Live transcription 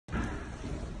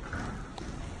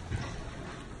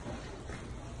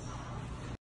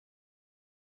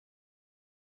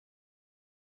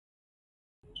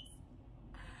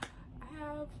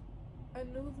a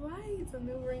new light, a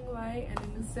new ring light, and a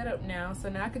new setup now. So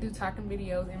now I can do talking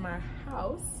videos in my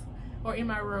house or in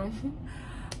my room.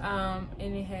 And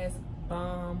it has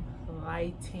bomb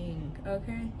lighting.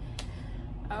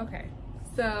 Okay,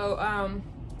 so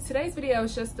today's video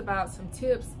is just about some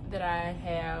tips that I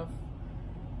have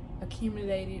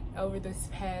accumulated over this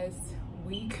past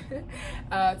week.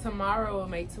 Tomorrow will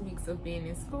make 2 weeks of being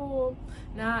in school.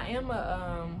 Now I am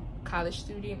a college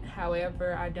student,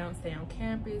 however I don't stay on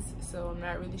campus, so I'm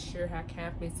not really sure how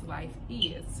campus life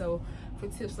is. So for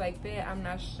tips like that, I'm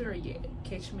not sure yet.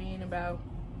 Catch me in about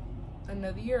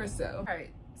another year or so. All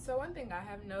right, so one thing I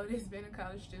have noticed being a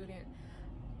college student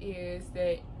is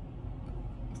that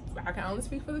I can only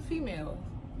speak for the female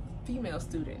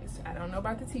students. I don't know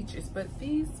about the teachers, but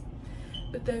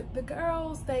the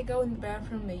girls, they go in the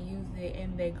bathroom, they use it,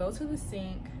 and they go to the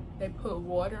sink, they put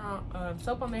water on,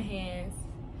 soap on their hands,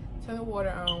 turn the water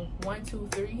on, 1, 2,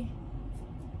 3.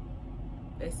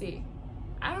 That's it.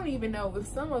 I don't even know if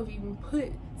some of you even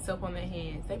put soap on their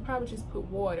hands. They probably just put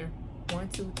water, 1,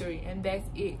 2, 3, and that's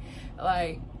it.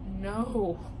 Like,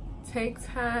 no, take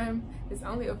time. It's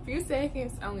only a few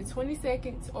seconds, only 20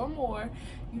 seconds or more.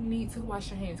 You need to wash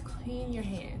your hands, clean your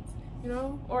hands, you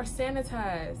know, or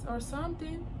sanitize or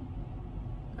something.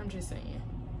 I'm just saying.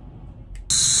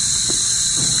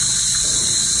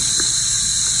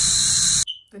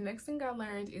 The next thing I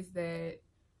learned is that,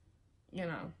 you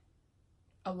know,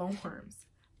 alarms.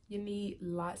 You need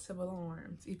lots of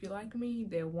alarms. If you're like me,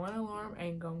 that one alarm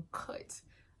ain't gonna cut.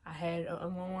 I had an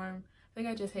alarm, I think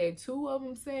I just had 2 of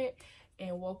them set,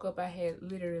 and woke up, I had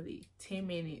literally 10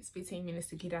 minutes, 15 minutes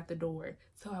to get out the door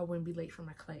so I wouldn't be late for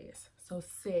my class. So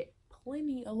set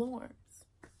plenty alarms.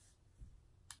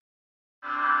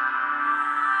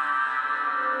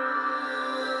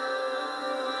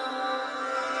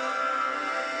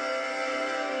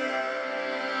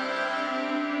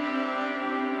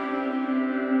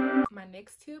 My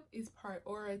next tip is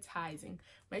prioritizing.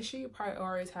 Make sure you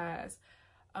prioritize,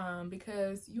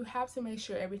 because you have to make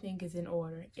sure everything is in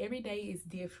order. Every day is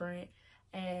different,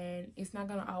 and it's not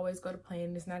gonna always go to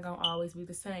plan. It's not gonna always be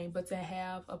the same, but to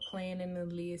have a plan and a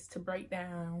list to break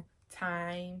down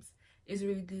times is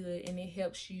really good, and it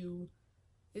helps you,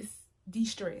 it's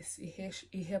de-stress.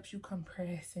 It helps you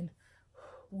compress and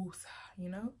woosah, you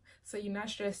know, so you're not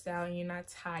stressed out and you're not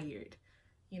tired,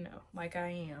 you know, like I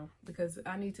am, because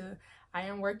I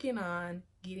am working on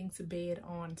getting to bed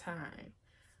on time.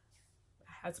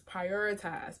 I have to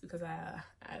prioritize, because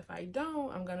if I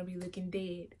don't, I'm gonna be looking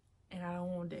dead, and I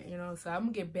don't want that, you know. So I'm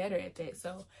gonna get better at that.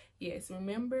 So yes,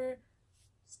 remember,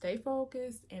 stay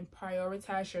focused and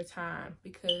prioritize your time,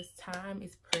 because time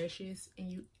is precious and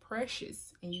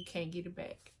you can't get it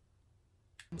back.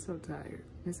 I'm so tired.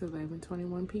 It's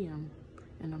 11:21 p.m.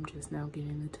 and I'm just now getting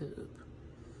in the tub.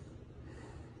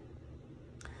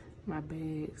 My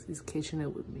bags is catching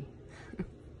up with me.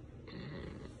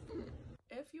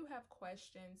 If you have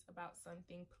questions about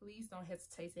something, please don't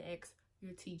hesitate to ask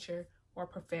your teacher or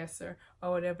professor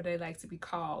or whatever they like to be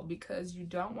called, because you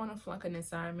don't want to flunk an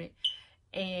assignment,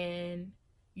 and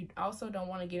you also don't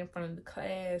want to get in front of the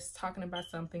class talking about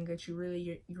something that you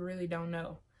really don't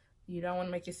know. You don't want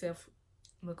to make yourself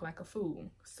look like a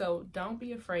fool. So don't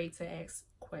be afraid to ask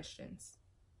questions.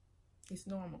 It's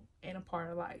normal and a part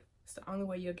of life. It's the only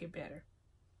way you'll get better.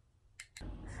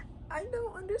 I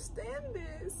don't understand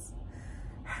this.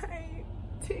 Hey,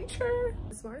 teacher.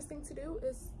 The smartest thing to do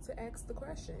is to ask the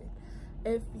question.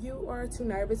 If you are too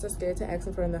nervous or scared to ask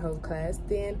in front of the whole class,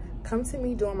 then come to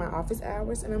me during my office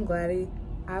hours, and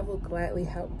I will gladly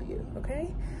help you,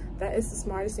 okay? That is the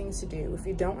smartest thing to do. If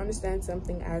you don't understand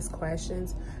something, ask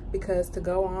questions, because to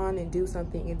go on and do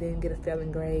something and then get a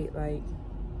failing grade, like,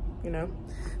 you know.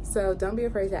 So don't be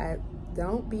afraid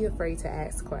to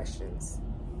ask questions.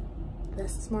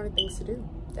 That's the smartest thing to do.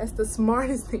 That's the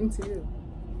smartest thing to do.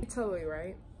 You're totally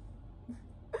right.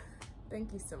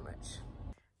 Thank you so much.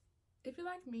 If you're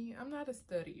like me, I'm not a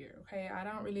studier, okay? I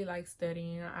don't really like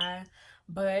studying,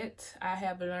 but I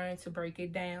have learned to break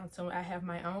it down. So I have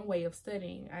my own way of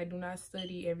studying. I do not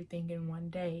study everything in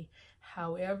one day.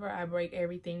 However, I break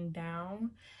everything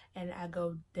down, and I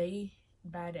go day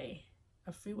by day,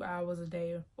 a few hours a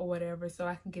day or whatever, so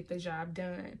I can get the job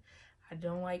done. I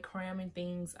don't like cramming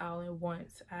things all at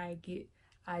once.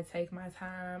 I take my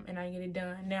time and I get it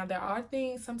done. Now, there are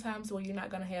things sometimes where you're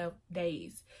not going to have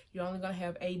days. You're only going to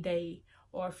have a day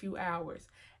or a few hours.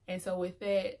 And so with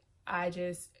that, I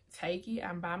just take it.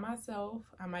 I'm by myself.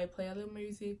 I might play a little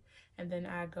music, and then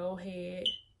I go ahead,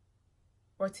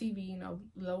 or TV, you know,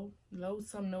 low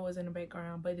some noise in the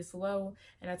background, but it's low,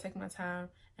 and I take my time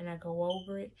and I go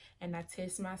over it and I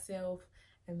test myself,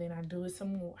 and then I do it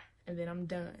some more and then I'm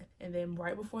done. And then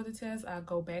right before the test, I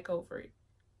go back over it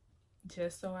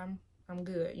just so I'm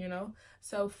good, you know.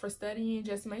 So for studying,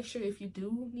 just make sure if you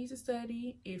do need to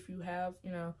study, if you have,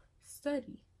 you know,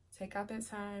 study. Take out that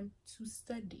time to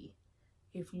study.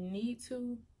 If you need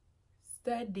to,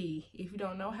 study. If you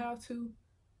don't know how to,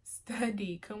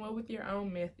 study. Come up with your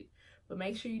own method. But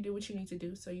make sure you do what you need to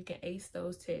do so you can ace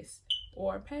those tests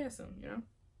or pass them, you know.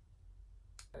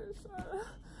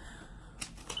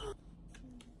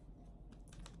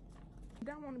 You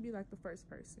don't want to be like the first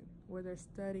person where they're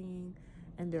studying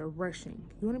and they're rushing.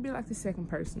 You want to be like the second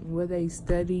person where they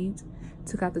studied,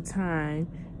 took out the time,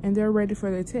 and they're ready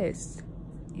for their test.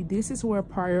 This is where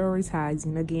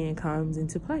prioritizing again comes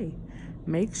into play.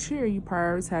 Make sure you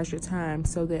prioritize your time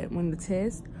so that when the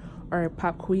test or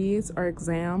pop quiz or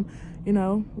exam, you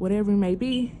know, whatever it may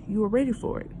be, you are ready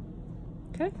for it.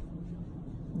 Okay?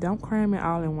 Don't cram it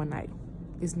all in one night.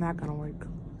 It's not gonna work.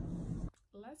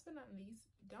 Last but not least,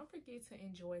 don't forget to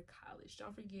enjoy college.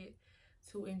 Don't forget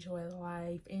to enjoy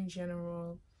life in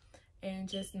general and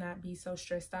just not be so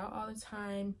stressed out all the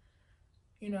time.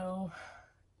 You know,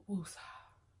 woosah,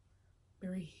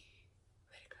 breathe,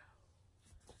 let it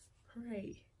go,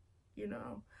 pray, you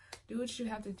know, do what you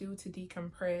have to do to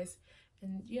decompress.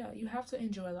 And yeah, you have to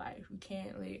enjoy life. You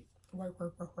can't like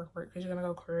work because you're gonna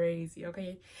go crazy,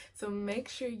 okay? So make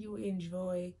sure you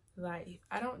enjoy life.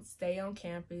 I don't stay on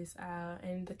campus,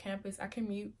 and the campus I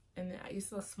commute, and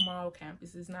it's a small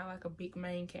campus. It's not like a big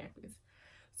main campus.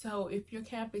 So if your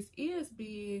campus is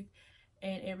big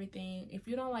and everything, if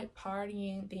you don't like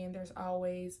partying, then there's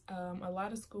always a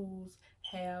lot of schools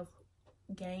have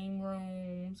game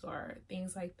rooms or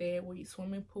things like that, where you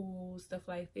swimming pools, stuff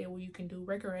like that, where you can do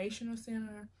recreational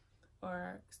center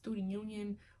or student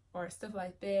union or stuff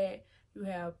like that. You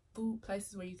have food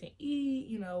places where you can eat,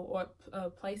 you know, or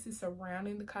places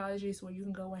surrounding the colleges where you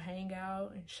can go and hang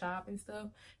out and shop and stuff.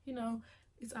 You know,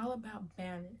 it's all about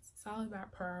balance. It's all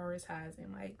about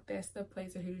prioritizing. Like, that stuff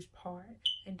plays a huge part.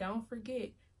 And don't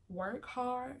forget, work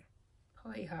hard,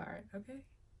 play hard, okay?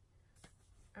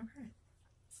 Okay.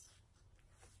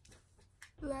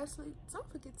 Lastly, don't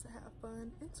forget to have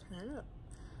fun and turn up.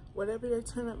 Whatever your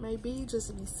turn up may be,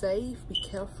 just be safe, be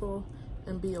careful,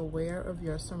 and be aware of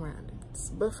your surroundings.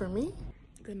 But for me,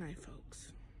 good night, folks.